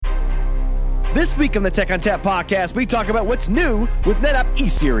This week on the Tech on Tap podcast, we talk about what's new with NetApp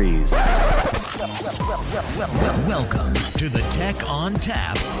E-Series. Welcome to the Tech on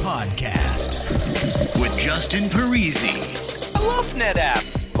Tap podcast with Justin Parisi. I love NetApp.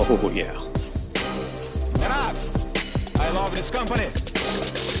 Oh, yeah. NetApp. I love this company.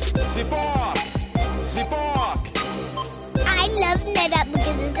 Support. I love NetApp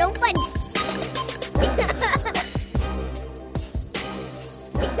because it's so funny.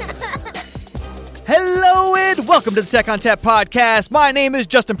 Hello and welcome to the Tech on Tap podcast. My name is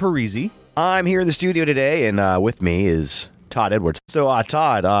Justin Parisi. I'm here in the studio today, and with me is Todd Edwards. So,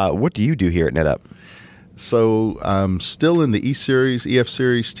 Todd, what do you do here at NetApp? So I'm still in the E-Series, EF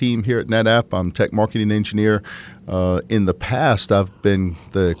Series team here at NetApp. I'm tech marketing engineer. In the past, I've been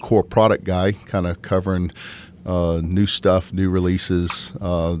the core product guy, kind of covering new stuff, new releases,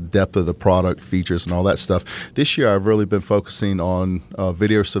 depth of the product, features, and all that stuff. This year, I've really been focusing on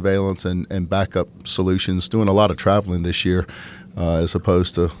video surveillance and backup solutions, doing a lot of traveling this year as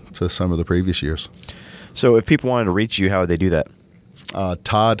opposed to some of the previous years. So if people wanted to reach you, how would they do that?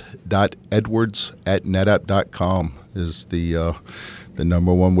 Todd.edwards@netapp.com is the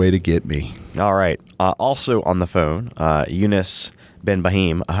number one way to get me. All right. Also on the phone, Yunus Ben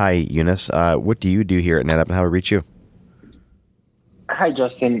Bahim. Hi, Yunus. What do you do here at NetApp and how do we reach you? Hi,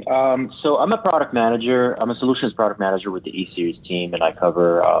 Justin. So I'm a product manager. I'm a solutions product manager with the E-Series team, and I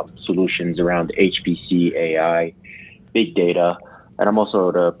cover solutions around HPC, AI, big data, and I'm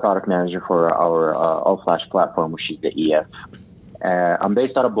also the product manager for our all-flash platform, which is the EF. I'm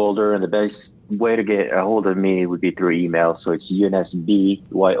based out of Boulder, and the best way to get a hold of me would be through email. So it's yunesb,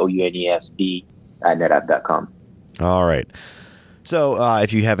 YOUNESB, @netapp.com. All right. So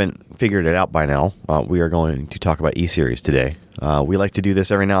if you haven't figured it out by now, we are going to talk about E-Series today. We like to do this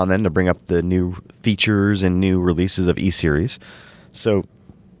every now and then to bring up the new features and new releases of E-Series. So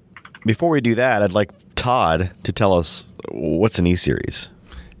before we do that, I'd like Todd to tell us what's an E-Series.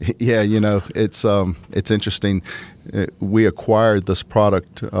 Yeah, it's interesting. We acquired this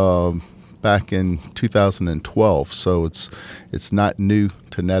product back in 2012, so it's not new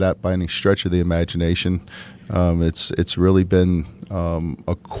to NetApp by any stretch of the imagination. It's really been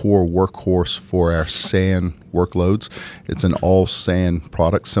a core workhorse for our SAN workloads. It's an all SAN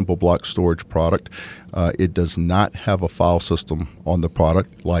product, simple block storage product. It does not have a file system on the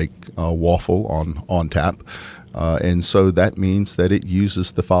product like Waffle on ONTAP. And so that means that it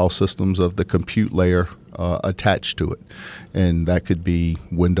uses the file systems of the compute layer attached to it. And that could be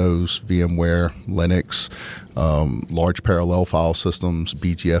Windows, VMware, Linux, large parallel file systems,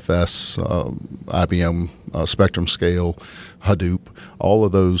 BGFS, IBM Spectrum Scale, Hadoop. All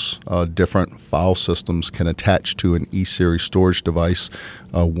of those different file systems can attach to an E-Series storage device,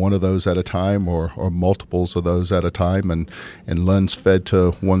 one of those at a time or multiples of those at a time. And LUNs fed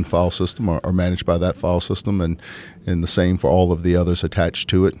to one file system are managed by that file system, and the same for all of the others attached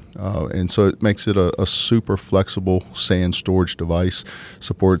to it. And so it makes it a super flexible SAN storage device,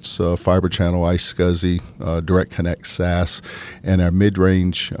 supports Fiber Channel, iSCSI, Direct Connect SAS, and our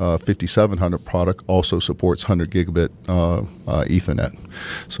mid-range 5700 product also supports 100 gigabit Ethernet.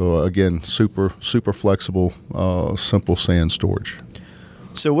 So again, super flexible, simple SAN storage.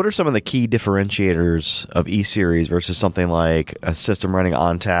 So what are some of the key differentiators of E-Series versus something like a system running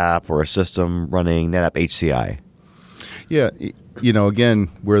ONTAP or a system running NetApp HCI? Yeah, again,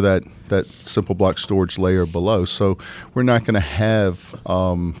 we're that simple block storage layer below, so we're not going to have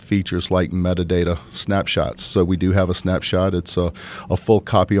features like metadata snapshots. So we do have a snapshot. It's a full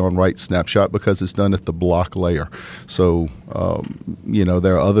copy on write snapshot because it's done at the block layer. So,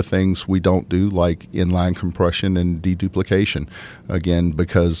 there are other things we don't do like inline compression and deduplication, again,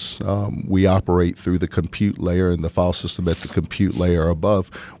 because we operate through the compute layer and the file system at the compute layer above.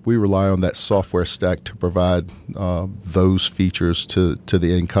 We rely on that software stack to provide those features to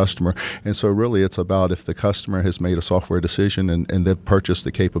the end customer. And so really it's about if the customer has made a software decision and they've purchased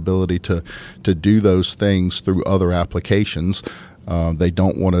the capability to do those things through other applications, they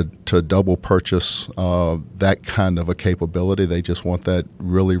don't want to double purchase that kind of a capability. They just want that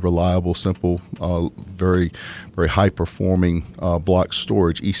really reliable, simple, very, very high-performing block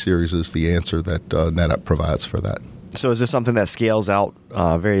storage. E-Series is the answer that NetApp provides for that. So is this something that scales out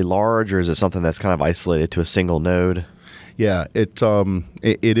very large, or is it something that's kind of isolated to a single node? Yeah, it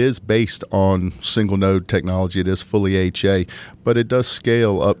is based on single node technology. It is fully HA, but it does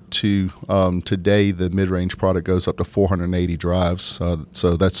scale up to today. The mid-range product goes up to 480 drives.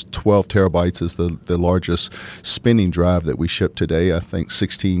 So that's 12 terabytes is the largest spinning drive that we ship today. I think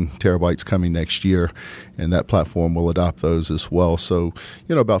 16 terabytes coming next year, and that platform will adopt those as well. So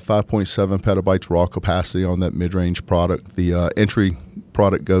about 5.7 petabytes raw capacity on that mid-range product. The entry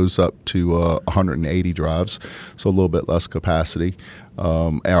product goes up to 180 drives, so a little bit less capacity.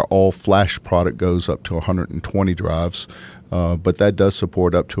 Our all-flash product goes up to 120 drives, but that does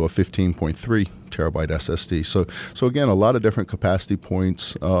support up to a 15.3 terabyte SSD. So again, a lot of different capacity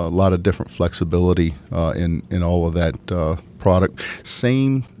points, a lot of different flexibility in all of that product.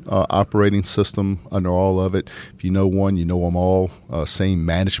 Same operating system under all of it. If you know one, you know them all. Same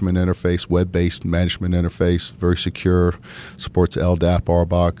management interface, web-based management interface, very secure, supports LDAP,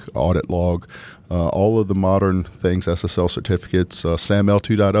 RBAC, audit log, all of the modern things, SSL certificates, SAML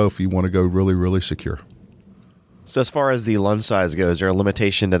 2.0 if you want to go really, really secure. So as far as the LUN size goes, is there a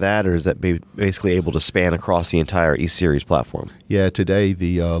limitation to that, or is that basically able to span across the entire E-Series platform? Yeah, today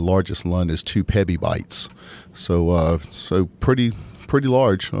the largest LUN is 2 PB. So pretty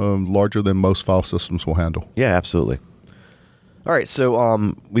large, larger than most file systems will handle. Yeah, absolutely. All right,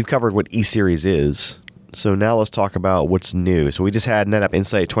 so we've covered what E-Series is. So now let's talk about what's new. So we just had NetApp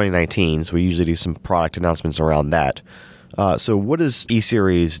Insight 2019, so we usually do some product announcements around that. So what is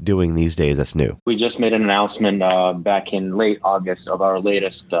E-Series doing these days that's new? We just made an announcement back in late August of our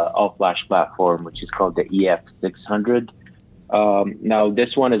latest all-flash platform, which is called the EF600. Now,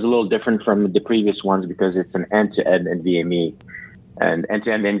 this one is a little different from the previous ones because it's an end-to-end NVMe. And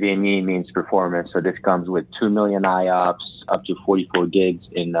end-to-end NVMe means performance. So this comes with 2 million IOPS, up to 44 gigs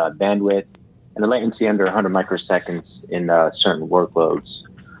in bandwidth, and a latency under 100 microseconds in certain workloads.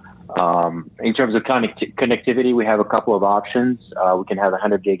 In terms of connectivity, we have a couple of options. We can have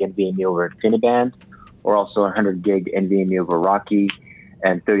 100 gig NVMe over InfiniBand, or also 100 gig NVMe over Rocky,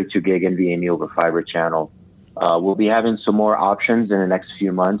 and 32 gig NVMe over Fiber Channel. We'll be having some more options in the next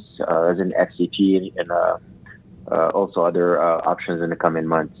few months, as in FCP and also other options in the coming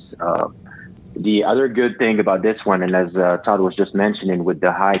months. The other good thing about this one, and as Todd was just mentioning, with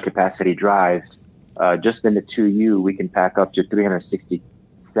the high capacity drives, just in the 2U, we can pack up to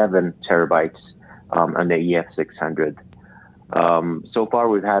 367 terabytes on the EF600. So far,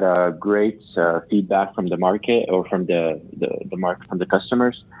 we've had a great feedback from the market, or from the market, from the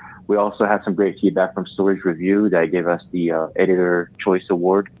customers. We also had some great feedback from Storage Review that gave us the Editor Choice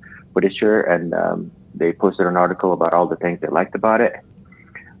Award for this year, and they posted an article about all the things they liked about it.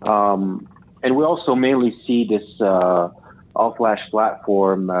 And we also mainly see this all-flash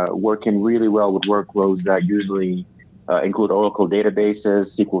platform working really well with workloads that usually include Oracle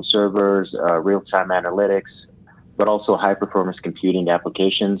databases, SQL servers, real-time analytics, but also high-performance computing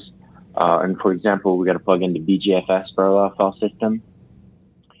applications. And for example, we got to plug in the BGFS parallel file system.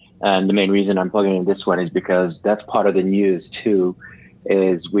 And the main reason I'm plugging in this one is because that's part of the news too,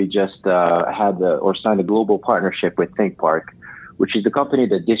 is we just signed a global partnership with ThinkPark, which is the company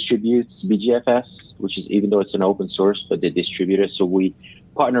that distributes BGFS, which is, even though it's an open source, but they distribute it. So we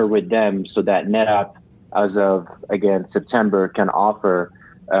partner with them so that NetApp, as of, again, September, can offer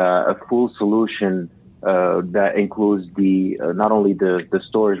a full solution that includes not only the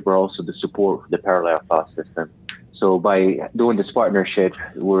storage, but also the support for the parallel file system. So by doing this partnership,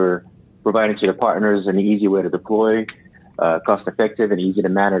 we're providing to the partners an easy way to deploy, cost-effective and easy to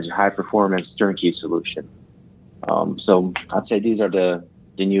manage, high-performance turnkey solution. So I'd say these are the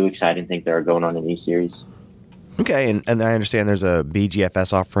new exciting things that are going on in E-Series. Okay, and I understand there's a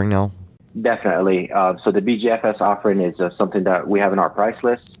BGFS offering now? Definitely. So the BGFS offering is something that we have in our price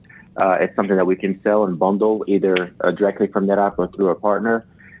list. It's something that we can sell and bundle either directly from NetApp or through a partner.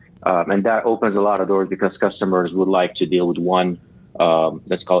 And that opens a lot of doors because customers would like to deal with one,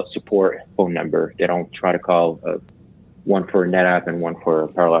 let's call it support phone number. They don't try to call one for NetApp and one for a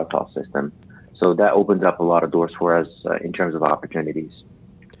parallel file system. So that opens up a lot of doors for us in terms of opportunities.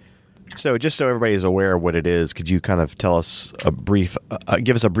 So just so everybody is aware of what it is, could you kind of tell us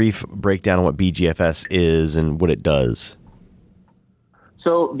give us a brief breakdown on what BGFS is and what it does?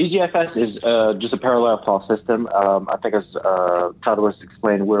 So BGFS is just a parallel file system. I think as Todd was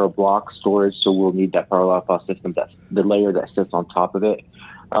explaining, we're a block storage, so we'll need that parallel file system. That's the layer that sits on top of it.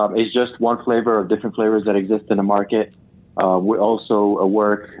 It's just one flavor of different flavors that exist in the market. We also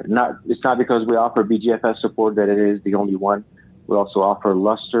it's not because we offer BGFS support that it is the only one. We also offer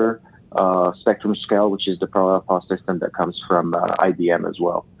Lustre, Spectrum Scale, which is the parallel file system that comes from IBM as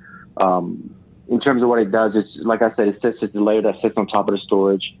well. In terms of what it does, it's, like I said, it's the layer that sits on top of the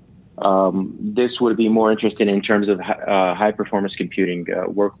storage. This would be more interesting in terms of high-performance computing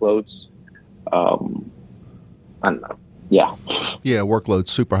workloads. Yeah, workloads,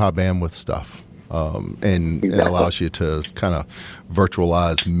 super high bandwidth stuff. And it allows you to kind of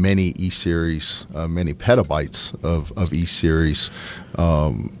virtualize many E-Series, many petabytes of E-Series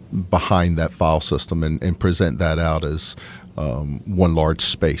behind that file system and present that out as one large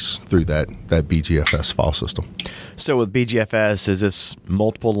space through that BGFS file system. So with BGFS, is this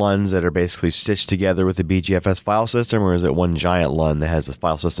multiple LUNs that are basically stitched together with the BGFS file system, or is it one giant LUN that has a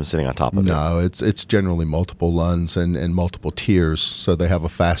file system sitting on top of it? No, it's generally multiple LUNs and multiple tiers. So they have a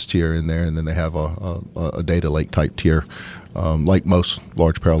fast tier in there, and then they have a data lake type tier, like most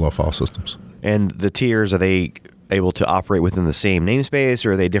large parallel file systems. And the tiers, are they able to operate within the same namespace,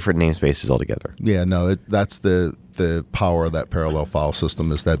 or are they different namespaces altogether? Yeah, no, that's the power of that parallel file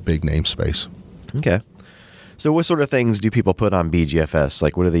system is that big namespace. Okay. So what sort of things do people put on BGFS?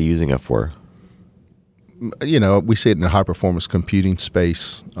 Like, what are they using it for? We see it in the high-performance computing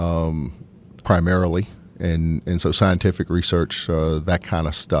space primarily, and so scientific research, that kind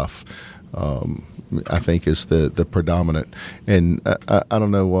of stuff, I think is the predominant. And I don't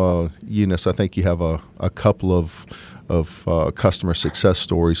know, Eunice, I think you have a couple of customer success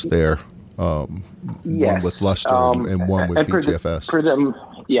stories there. One with Lustre and one with BGFS.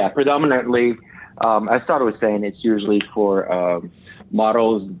 Predominantly, as Todd was saying, it's usually for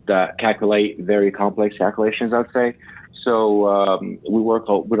models that calculate very complex calculations, I'd say. So we work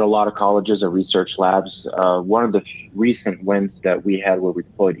with a lot of colleges and research labs. One of the recent wins that we had where we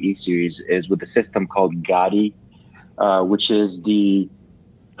deployed E-Series is with a system called Gaudi, which is the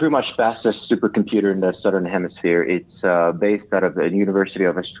pretty much fastest supercomputer in the Southern Hemisphere. It's based out of the University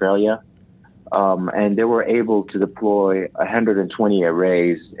of Australia. And they were able to deploy 120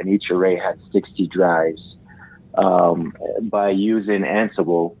 arrays, and each array had 60 drives by using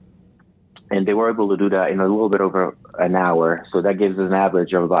Ansible. And they were able to do that in a little bit over an hour. So that gives us an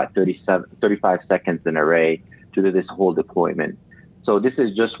average of about 35 seconds an array to do this whole deployment. So this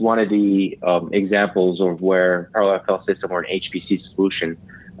is just one of the examples of where parallel file system or an HPC solution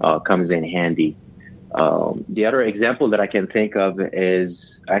comes in handy. The other example that I can think of is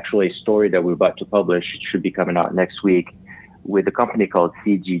actually a story that we're about to publish. It should be coming out next week with a company called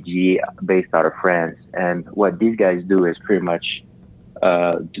CGG based out of France. And what these guys do is pretty much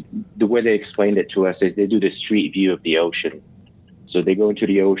the way they explained it to us is they do the street view of the ocean. So they go into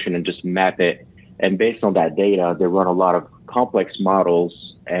the ocean and just map it. And based on that data, they run a lot of complex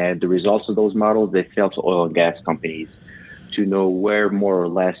models. And the results of those models, they sell to oil and gas companies to know where more or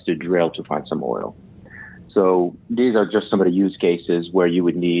less to drill to find some oil. So these are just some of the use cases where you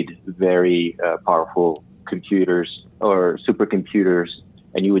would need very powerful computers or supercomputers,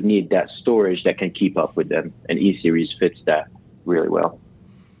 and you would need that storage that can keep up with them. And E-Series fits that really well.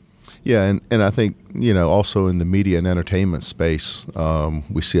 Yeah, and I think, also in the media and entertainment space,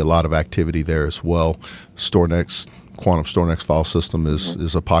 we see a lot of activity there as well. StorNext, Quantum StorNext file system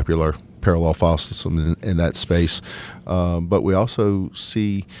is a popular parallel file system in that space. But we also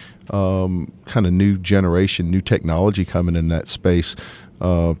see kind of new technology coming in that space.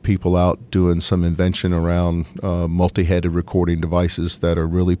 People out doing some invention around multi-headed recording devices that are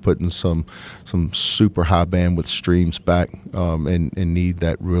really putting some super high bandwidth streams back and need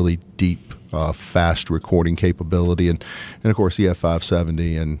that really deep, fast recording capability. And of course, the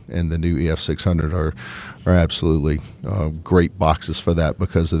EF570 and the new EF600 are absolutely great boxes for that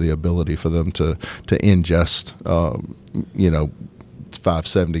because of the ability for them to ingest,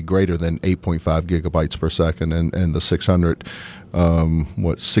 570 greater than 8.5 gigabytes per second, and the 600,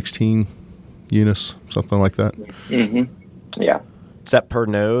 16 units, something like that. Mm-hmm. Yeah. Is that per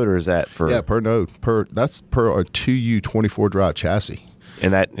node, or is that for? Yeah, per node. That's per a 2U 24 drive chassis.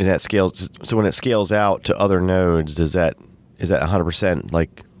 And that scales. So when it scales out to other nodes, is that 100%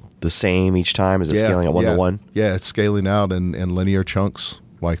 like the same each time? Is it scaling at 1 to 1? Yeah, it's scaling out in linear chunks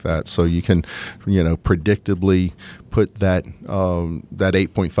like that, so you can predictably put that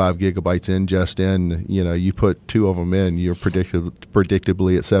 8.5 gigabytes ingest in. You put 2 of them in, you're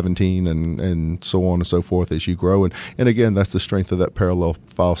predictably at 17, and so on and so forth as you grow. And again, that's the strength of that parallel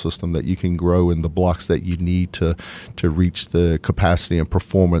file system, that you can grow in the blocks that you need to reach the capacity and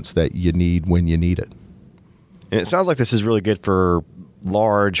performance that you need when you need it. And it sounds like this is really good for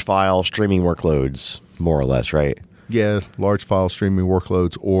large file streaming workloads, more or less, right? Yeah, large file streaming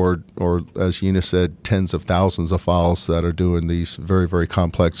workloads, or as Eunice said, tens of thousands of files that are doing these very, very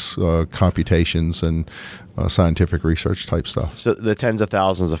complex computations and scientific research type stuff. So the tens of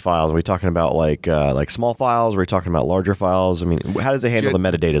thousands of files, are we talking about like small files? Are we talking about larger files? I mean, how does it handle the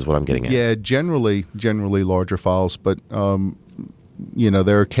metadata is what I'm getting at. Yeah, generally larger files, but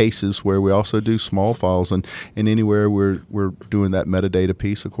there are cases where we also do small files, and anywhere we're doing that metadata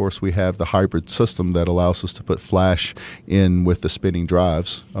piece. Of course, we have the hybrid system that allows us to put flash in with the spinning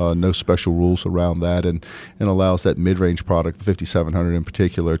drives. No special rules around that, and allows that mid-range product, the 5700 in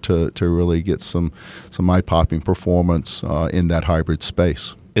particular, to really get some eye-popping performance in that hybrid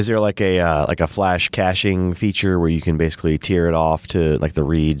space. Is there like a flash caching feature where you can basically tier it off to like the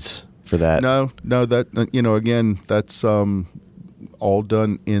reads for that? No, that again, that's all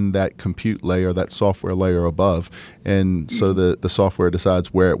done in that compute layer, that software layer above, and so the software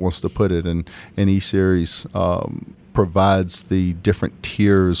decides where it wants to put it, and E-Series provides the different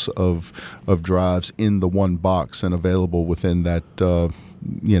tiers of drives in the one box and available within that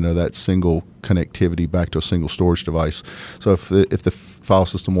that single connectivity back to a single storage device. So if the file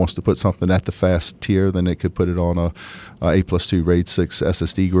system wants to put something at the fast tier, then it could put it on a A+2 RAID 6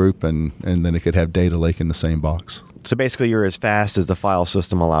 SSD group, and then it could have data lake in the same box. So basically, you're as fast as the file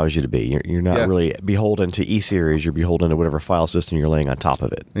system allows you to be. You're not really beholden to E-Series. You're beholden to whatever file system you're laying on top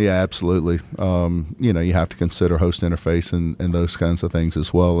of it. Yeah, absolutely. You have to consider host interface and those kinds of things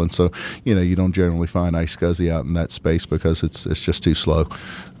as well. And so, you don't generally find iSCSI out in that space because it's just too slow.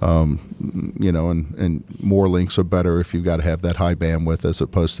 And more links are better if you've got to have that high bandwidth as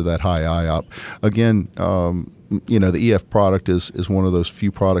opposed to that high IOP. Again, the EF product is one of those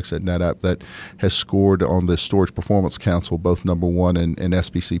few products at NetApp that has scored on the Storage Performance Council both number one in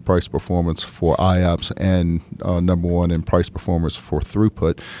SBC price performance for IOPS and number one in price performance for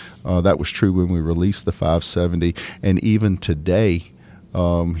throughput. That was true when we released the 570, and even today,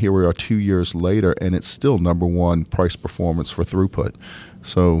 here we are 2 years later, and it's still number one price performance for throughput.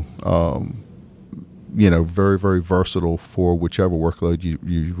 So, very, very versatile for whichever workload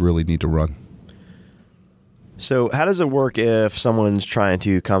you really need to run. So how does it work if someone's trying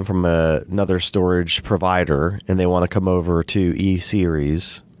to come from another storage provider and they want to come over to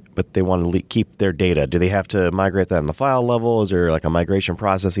E-Series, but they want to keep their data? Do they have to migrate that on the file level? Is there like a migration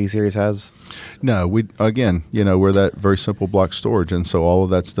process E-Series has? No, we're that very simple block storage, and so all of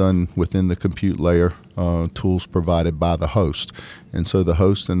that's done within the compute layer, tools provided by the host. And so the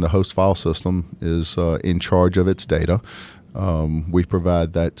host and the host file system is in charge of its data. We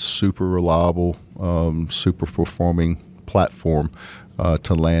provide that super reliable, super performing platform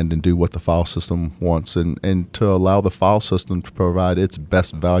to land and do what the file system wants, and to allow the file system to provide its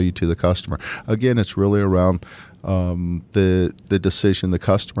best value to the customer. Again, it's really around the decision the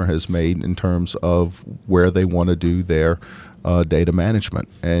customer has made in terms of where they want to do their data management,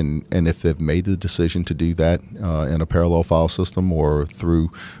 and if they've made the decision to do that in a parallel file system or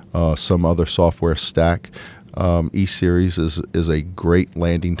through some other software stack, E-Series is a great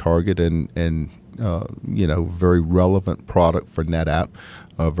landing target and very relevant product for NetApp,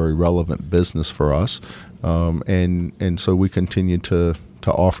 a very relevant business for us, and so we continue to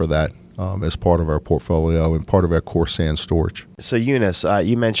offer that as part of our portfolio and part of our core SAN storage. So Eunice,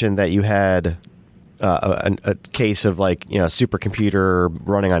 you mentioned that you had a case of a supercomputer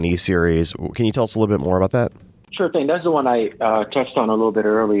running on E-Series. Can you tell us a little bit more about that? Sure thing. That's the one I touched on a little bit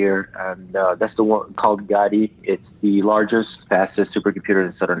earlier, and that's the one called Gaudi. It's the largest, fastest supercomputer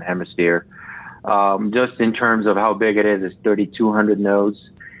in the Southern Hemisphere. Just in terms of how big it is, it's 3,200 nodes.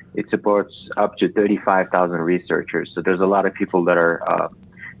 It supports up to 35,000 researchers. So there's a lot of people that are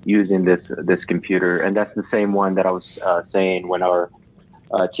using this computer, and that's the same one that I was saying when our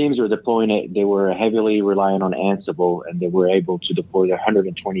teams were deploying it. They were heavily relying on Ansible, and they were able to deploy their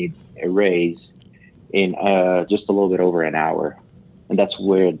 120 arrays in just a little bit over an hour, and that's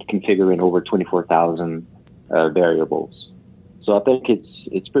where configuring over 24,000 variables. So I think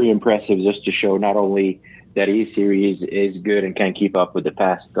it's pretty impressive just to show not only that E-Series is good and can keep up with the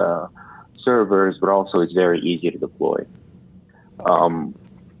past servers, but also it's very easy to deploy.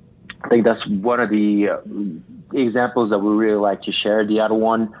 I think that's one of the examples that we really like to share. The other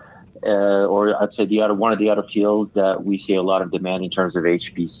one, or I'd say one of the other fields that we see a lot of demand in terms of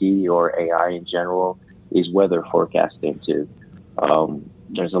HPC or AI in general is weather forecasting too.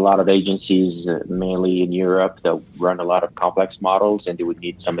 There's a lot of agencies, mainly in Europe, that run a lot of complex models, and they would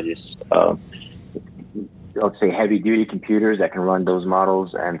need some of this, let's say, heavy-duty computers that can run those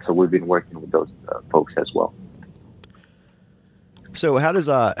models. And so we've been working with those folks as well. So how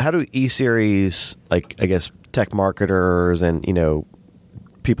do E-Series, tech marketers and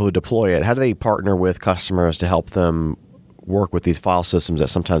people who deploy it, how do they partner with customers to help them work with these file systems that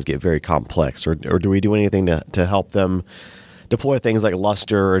sometimes get very complex, or do we do anything to help them deploy things like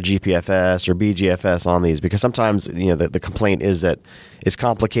Lustre or GPFS or BGFS on these? Because sometimes the complaint is that it's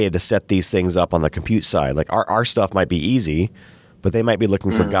complicated to set these things up on the compute side. Like our stuff might be easy, but they might be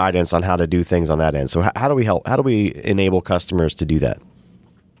looking for guidance on how to do things on that end. So how do we help? How do we enable customers to do that?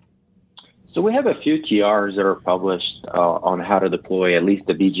 So we have a few TRs that are published on how to deploy at least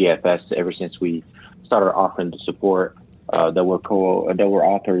the BGFS ever since we started offering the support that were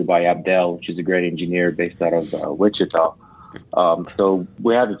authored by Abdel, which is a great engineer based out of Wichita. So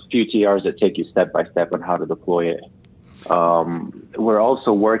we have a few TRs that take you step by step on how to deploy it. We're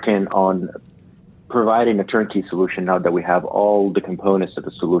also working on providing a turnkey solution now that we have all the components of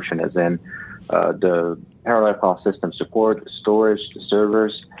the solution, as in the parallel file system support, storage, the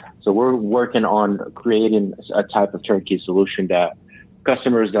servers. So we're working on creating a type of turnkey solution that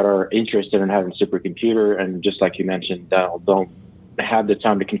customers that are interested in having a supercomputer, and just like you mentioned, don't have the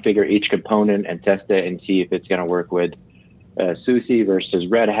time to configure each component and test it and see if it's going to work with SUSE versus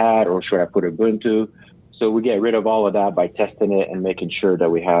Red Hat, or should I put Ubuntu? So we get rid of all of that by testing it and making sure that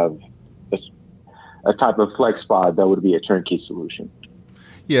we have a type of flex pod that would be a turnkey solution.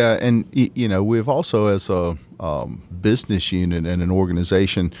 Yeah, and we've also, as a business unit and an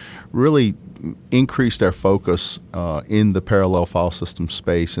organization, really increased our focus in the parallel file system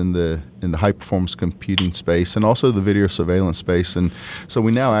space, in the high performance computing space, and also the video surveillance space. And so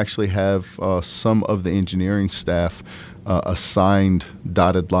we now actually have some of the engineering staff assigned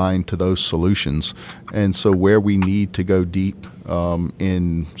dotted line to those solutions. And so where we need to go deep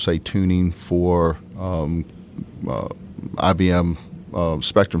in, say, tuning for IBM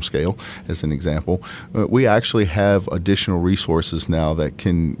Spectrum Scale, as an example, we actually have additional resources now that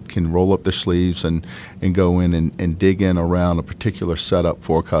can roll up their sleeves and go in and dig in around a particular setup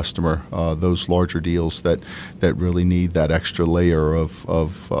for a customer. Those larger deals that really need that extra layer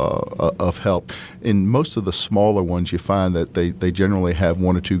of help. In most of the smaller ones, you find that they generally have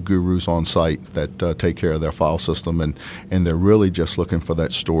one or two gurus on site that take care of their file system, and they're really just looking for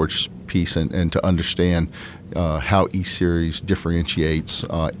that storage piece and to understand how E-Series differentiates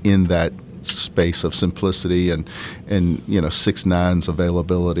in that space of simplicity and 6 nines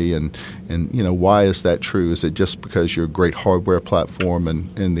availability, and why is that true? Is it just because you're a great hardware platform?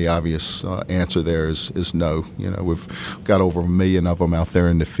 And the obvious answer there is no. We've got over 1 million of them out there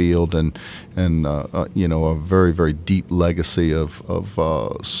in the field, and a very, very deep legacy of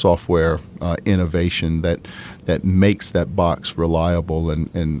software innovation that makes that box reliable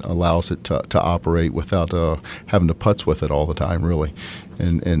and allows it to operate without having to putz with it all the time, really.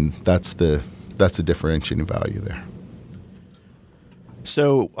 And that's the differentiating value there.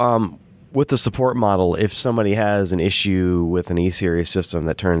 So with the support model, if somebody has an issue with an E-Series system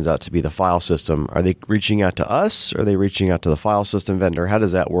that turns out to be the file system, are they reaching out to us? Or are they reaching out to the file system vendor? How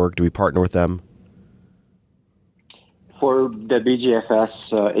does that work? Do we partner with them? For the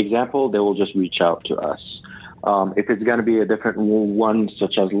BGFS example, they will just reach out to us. If it's going to be a different one,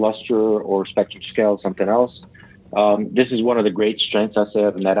 such as Lustre or Spectrum Scale, something else, this is one of the great strengths, I say,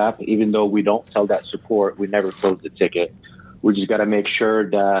 of NetApp. Even though we don't sell that support, we never close the ticket. We just got to make sure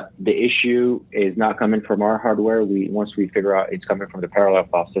that the issue is not coming from our hardware. Once we figure out it's coming from the parallel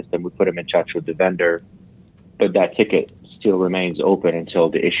file system, we put them in touch with the vendor, but that ticket still remains open until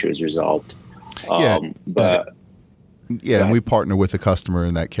the issue is resolved. And we partner with the customer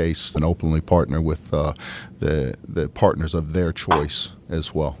in that case, and openly partner with the partners of their choice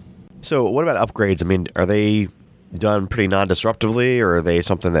as well. So what about upgrades? I mean, are they done pretty non-disruptively, or are they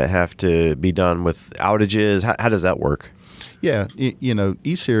something that have to be done with outages? How does that work? Yeah,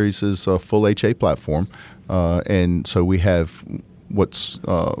 E-Series is a full HA platform, and so we have what's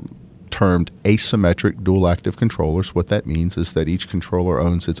termed asymmetric dual active controllers. What that means is that each controller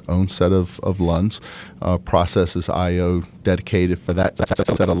owns its own set of LUNs, processes I/O dedicated for that set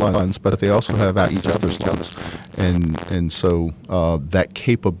of LUNs, but they also have each other's LUNs, and so that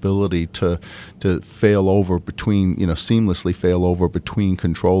capability to fail over between, seamlessly fail over between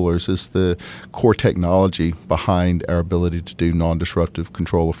controllers is the core technology behind our ability to do non-disruptive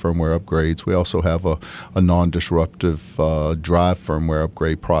controller firmware upgrades. We also have a non-disruptive drive firmware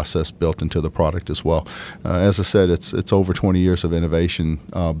upgrade process built into the product as well. As I said, it's over 20 years of innovation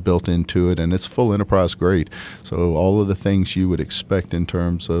built into it, and it's full enterprise grade. So all of the things you would expect in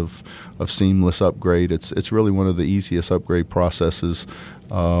terms of seamless upgrade, it's really one of the easiest upgrade processes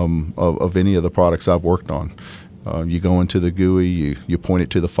of any of the products I've worked on. You go into the GUI, you point it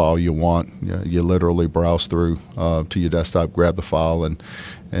to the file you want, you literally browse through to your desktop, grab the file, and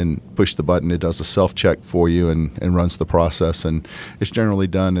push the button. It does a self-check for you and runs the process, and it's generally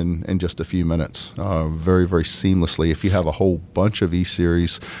done in just a few minutes, very, very seamlessly. If you have a whole bunch of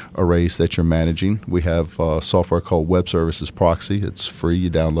E-Series arrays that you're managing, we have software called Web Services Proxy. It's free. You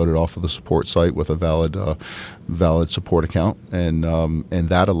download it off of the support site with a valid support account, and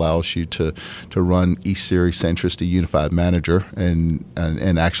that allows you to run E-Series Centricity Unified Manager and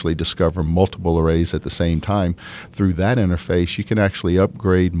actually discover multiple arrays at the same time. Through that interface, you can actually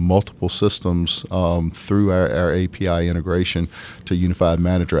upgrade multiple systems through our API integration to Unified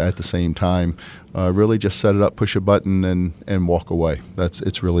Manager at the same time. Really just set it up, push a button, and walk away.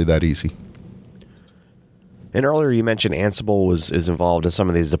 It's really that easy. And earlier you mentioned Ansible is involved in some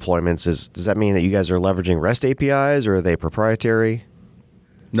of these deployments. Does that mean that you guys are leveraging REST APIs, or are they proprietary?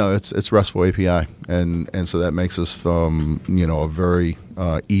 No, it's RESTful API, and so that makes us a very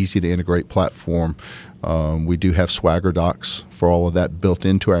easy to integrate platform. We do have Swagger docs for all of that built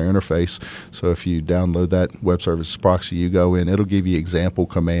into our interface. So if you download that web services proxy, you go in, it'll give you example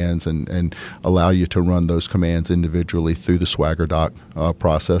commands and allow you to run those commands individually through the Swagger doc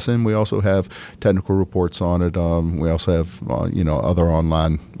process. And we also have technical reports on it. We also have other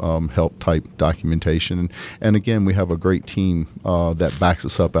online help type documentation. And again, we have a great team that backs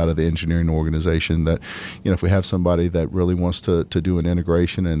us up out of the engineering organization. That if we have somebody that really wants to do an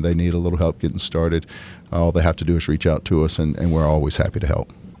integration and they need a little help getting started, all they have to do is reach out to us, and we're always happy to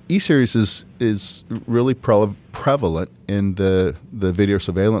help. E-Series is really prevalent in the video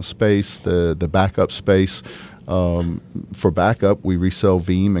surveillance space, the backup space. For backup, we resell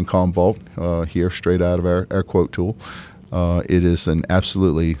Veeam and Commvault here straight out of our quote tool. It is an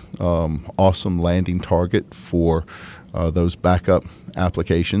absolutely awesome landing target for those backup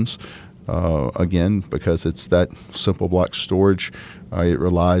applications. Again, because it's that simple block storage, it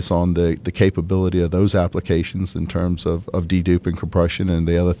relies on the capability of those applications in terms of dedupe and compression and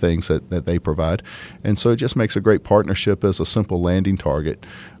the other things that they provide. And so it just makes a great partnership as a simple landing target.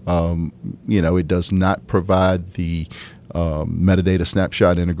 It does not provide the metadata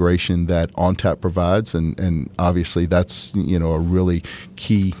snapshot integration that ONTAP provides, and obviously that's a really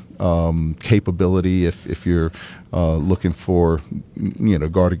key capability if you're looking for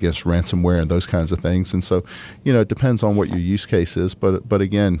guard against ransomware and those kinds of things. And so it depends on what your use case is, but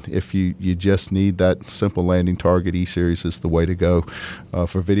again, if you just need that simple landing target, E-Series is the way to go.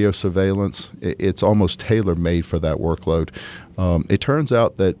 For video surveillance, it's almost tailor-made for that workload. It turns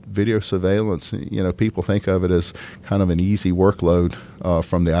out that video surveillance, people think of it as kind of an easy workload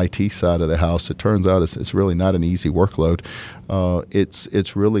from the IT side of the house. It turns out it's really not an easy workload.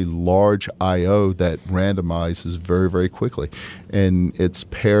 It's really large I/O that randomizes very, very quickly, and it's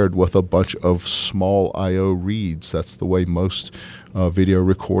paired with a bunch of small I/O reads. That's the way most video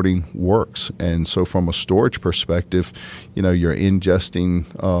recording works. And so from a storage perspective, you're ingesting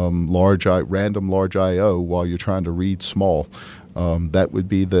random large I/O while you're trying to read small. That would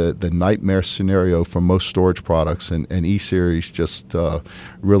be the nightmare scenario for most storage products, and E-Series just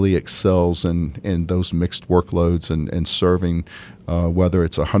really excels in those mixed workloads and serving whether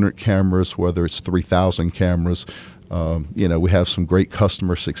it's 100 cameras, whether it's 3,000 cameras. We have some great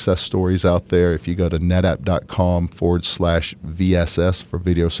customer success stories out there. If you go to netapp.com/VSS for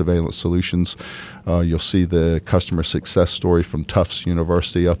Video Surveillance Solutions, you'll see the customer success story from Tufts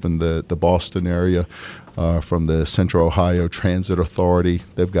University up in the Boston area, from the Central Ohio Transit Authority.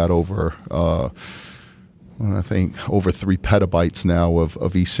 They've got over 3 petabytes now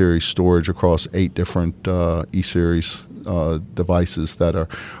of E-Series storage across 8 different E-Series devices that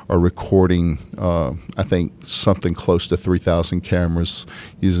are recording, something close to 3,000 cameras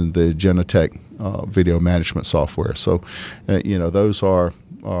using the Genetec video management software. So, those are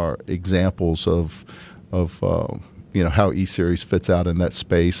examples of how E-Series fits out in that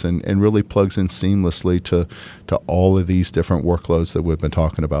space and really plugs in seamlessly to all of these different workloads that we've been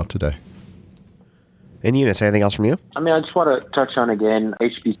talking about today. And Eunice, anything else from you? I just want to touch on, again,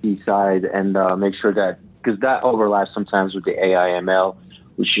 HPC side and make sure that, because that overlaps sometimes with the AI/ML,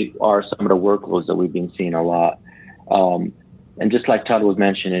 which are some of the workloads that we've been seeing a lot. And just like Todd was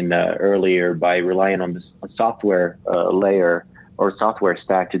mentioning earlier, by relying on the software layer or software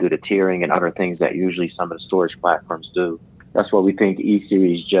stack to do the tiering and other things that usually some of the storage platforms do, that's what we think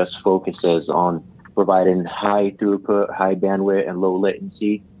E-Series just focuses on, providing high throughput, high bandwidth, and low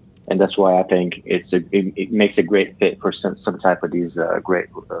latency. And that's why I think it makes a great fit for some type of these great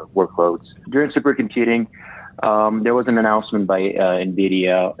workloads. During supercomputing, there was an announcement by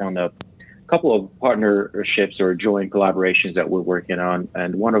NVIDIA on a couple of partnerships or joint collaborations that we're working on.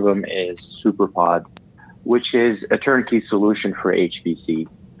 And one of them is SuperPod, which is a turnkey solution for HPC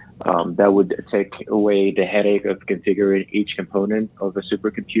that would take away the headache of configuring each component of a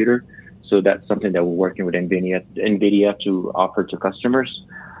supercomputer. So that's something that we're working with NVIDIA to offer to customers.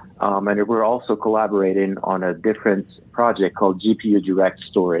 And we're also collaborating on a different project called GPU Direct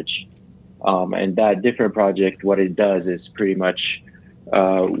Storage. And that different project, what it does is pretty much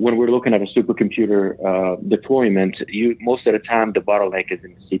when we're looking at a supercomputer deployment, most of the time the bottleneck is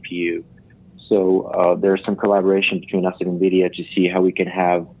in the CPU. So there's some collaboration between us and NVIDIA to see how we can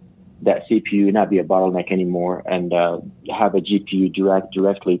have that CPU not be a bottleneck anymore and have a GPU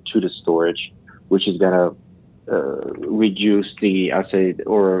directly to the storage, which is going to reduce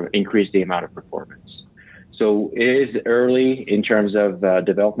or increase the amount of performance. So it is early in terms of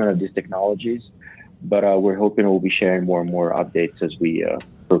development of these technologies, but we're hoping we'll be sharing more and more updates as we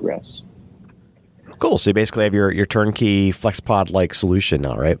progress. Cool. So you basically have your turnkey FlexPod-like solution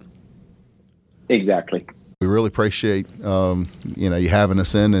now, right? Exactly. We really appreciate you having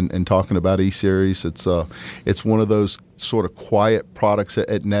us in and talking about E-Series. It's one of those sort of quiet products at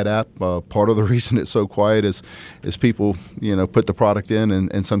NetApp. Part of the reason it's so quiet is people put the product in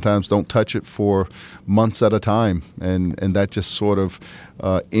and sometimes don't touch it for months at a time, and that just sort of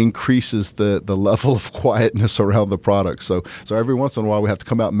increases the level of quietness around the product. So every once in a while we have to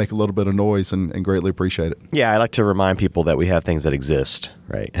come out and make a little bit of noise, and greatly appreciate it. Yeah, I like to remind people that we have things that exist,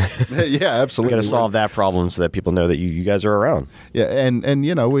 right? Yeah, absolutely. Got to solve that problem so that people know that you guys are around. Yeah, and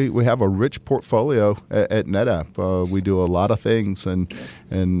we have a rich portfolio at NetApp. We do a lot of things, and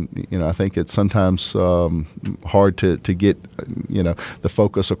I think it's sometimes hard to get the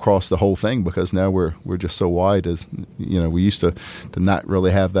focus across the whole thing, because now we're just so wide. As we used to not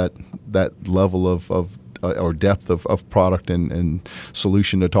really have that level of or depth of product and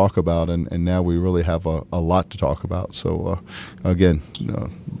solution to talk about, and now we really have a lot to talk about. So again,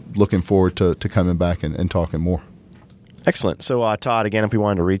 looking forward to coming back and talking more. Excellent. So Todd, again, if we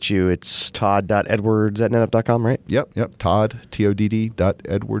wanted to reach you, it's todd.edwards@netapp.com, right? Yep. Todd,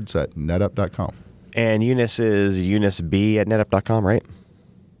 TODD.edwards@netapp.com. And Eunice is EuniceB@netapp.com, right?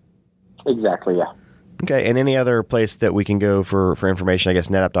 Exactly, yeah. Okay, and any other place that we can go for information, I guess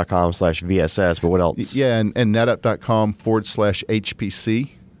netapp.com/VSS, but what else? Yeah, and netapp.com/HPC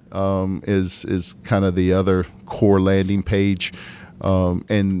is kind of the other core landing page.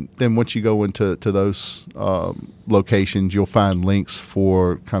 And then once you go into those locations, you'll find links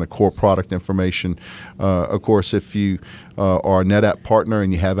for kind of core product information. Of course, if you are a NetApp partner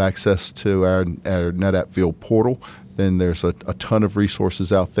and you have access to our NetApp Field portal, then there's a ton of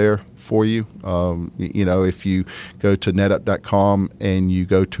resources out there for you. If you go to netapp.com and you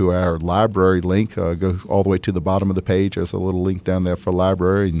go to our library link, go all the way to the bottom of the page. There's a little link down there for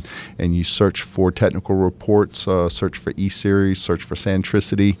library, and you search for technical reports, search for E-Series, search for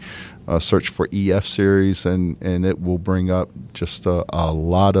Centricity, search for EF Series, and it will bring up just a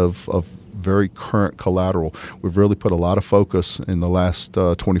lot of very current collateral. We've really put a lot of focus in the last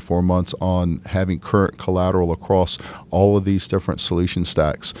 24 months on having current collateral across all of these different solution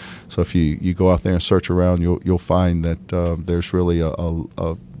stacks. So if you go out there and search around, you'll find that there's really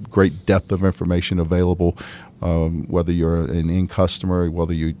a great depth of information available, whether you're an end customer,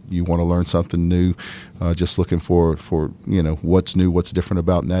 whether you want to learn something new, just looking for what's new, what's different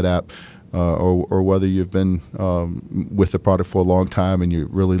about NetApp. Or whether you've been with the product for a long time and you're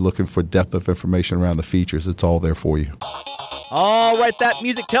really looking for depth of information around the features, it's all there for you. All right, that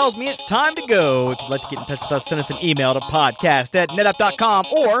music tells me it's time to go. If you'd like to get in touch with us, send us an email to podcast@netapp.com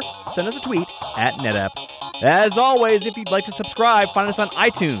or send us a tweet @netapp. As always, if you'd like to subscribe, find us on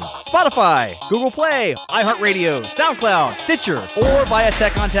iTunes, Spotify, Google Play, iHeartRadio, SoundCloud, Stitcher, or via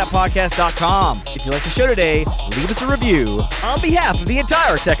TechOnTapPodcast.com. If you like the show today, leave us a review. On behalf of the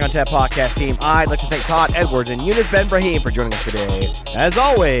entire Tech on Tap podcast team, I'd like to thank Todd Edwards and Eunice Ben Brahim for joining us today. As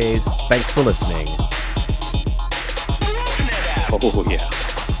always, thanks for listening. Oh, yeah.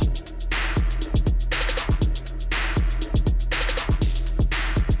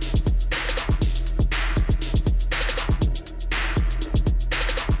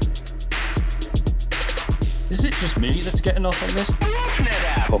 Is it just me that's getting off on this?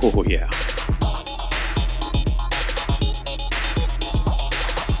 Oh, yeah.